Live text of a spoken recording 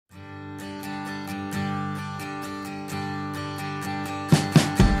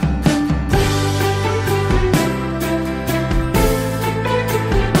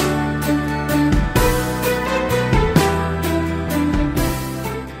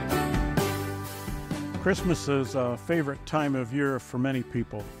Christmas is a favorite time of year for many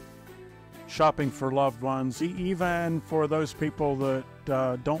people. Shopping for loved ones, even for those people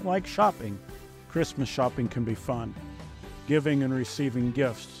that don't like shopping. Christmas shopping can be fun. Giving and receiving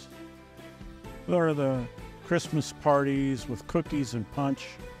gifts. There are the Christmas parties with cookies and punch,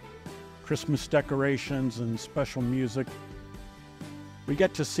 Christmas decorations and special music. We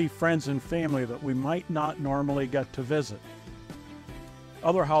get to see friends and family that we might not normally get to visit.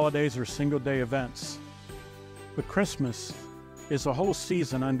 Other holidays are single-day events. But Christmas is a whole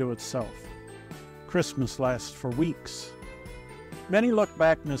season unto itself. Christmas lasts for weeks. Many look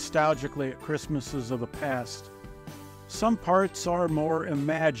back nostalgically at Christmases of the past. Some parts are more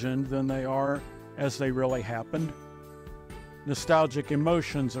imagined than they are as they really happened. Nostalgic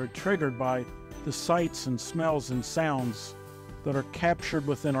emotions are triggered by the sights and smells and sounds that are captured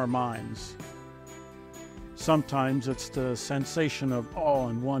within our minds. Sometimes it's the sensation of awe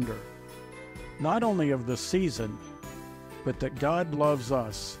and wonder, not only of the season, but that God loves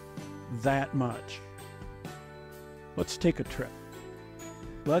us that much. Let's take a trip.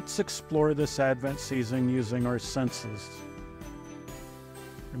 Let's explore this Advent season using our senses.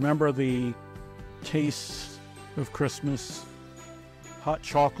 Remember the taste of Christmas, hot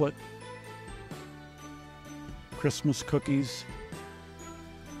chocolate, Christmas cookies.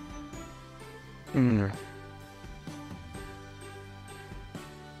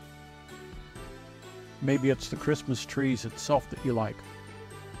 Maybe it's the Christmas trees itself that you like.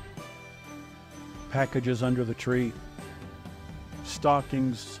 Packages under the tree,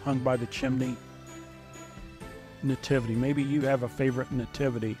 stockings hung by the chimney, nativity. Maybe you have a favorite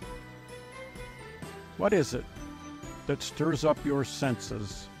nativity. What is it that stirs up your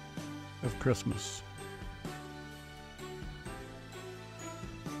senses of Christmas?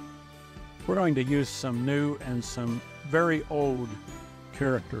 We're going to use some new and some very old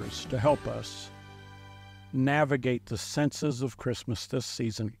characters to help us navigate the senses of Christmas this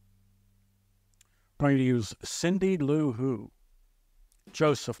season. We're going to use Cindy Lou Who,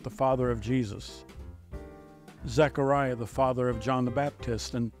 Joseph, the father of Jesus, Zechariah, the father of John the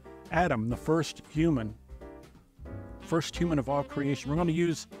Baptist, and Adam, the first human of all creation. We're going to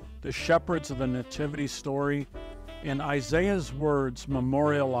use the shepherds of the nativity story and Isaiah's words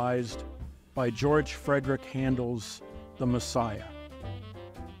memorialized by George Frederick Handel's The Messiah.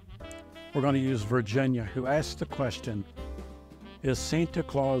 We're going to use Virginia, who asked the question, is Santa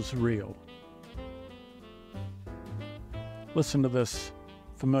Claus real? Listen to this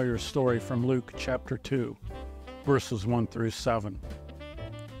familiar story from Luke chapter 2, verses 1 through 7.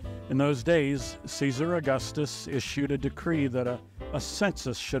 In those days, Caesar Augustus issued a decree that a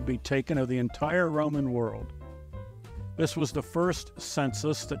census should be taken of the entire Roman world. This was the first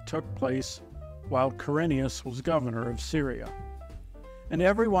census that took place while Quirinius was governor of Syria. And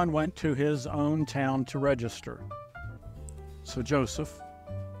everyone went to his own town to register. So Joseph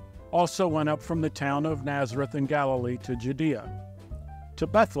also went up from the town of Nazareth in Galilee to Judea, to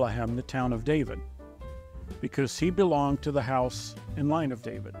Bethlehem, the town of David, because he belonged to the house and line of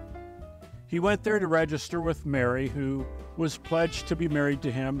David. He went there to register with Mary, who was pledged to be married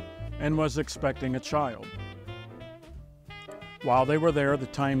to him and was expecting a child. While they were there, the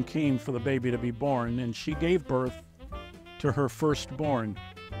time came for the baby to be born, and she gave birth to her firstborn,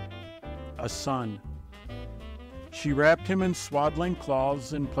 a son. She wrapped him in swaddling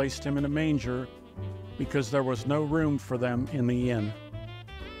cloths and placed him in a manger because there was no room for them in the inn.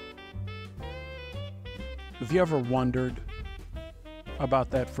 Have you ever wondered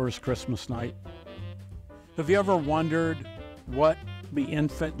about that first Christmas night? Have you ever wondered what the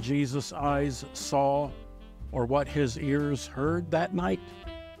infant Jesus' eyes saw or what his ears heard that night?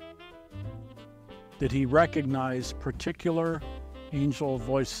 Did he recognize particular angel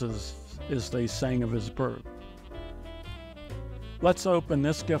voices as they sang of his birth? Let's open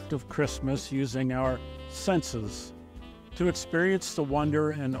this gift of Christmas using our senses to experience the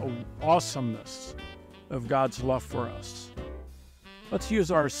wonder and awesomeness of God's love for us. Let's use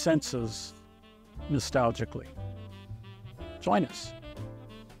our senses nostalgically. Join us.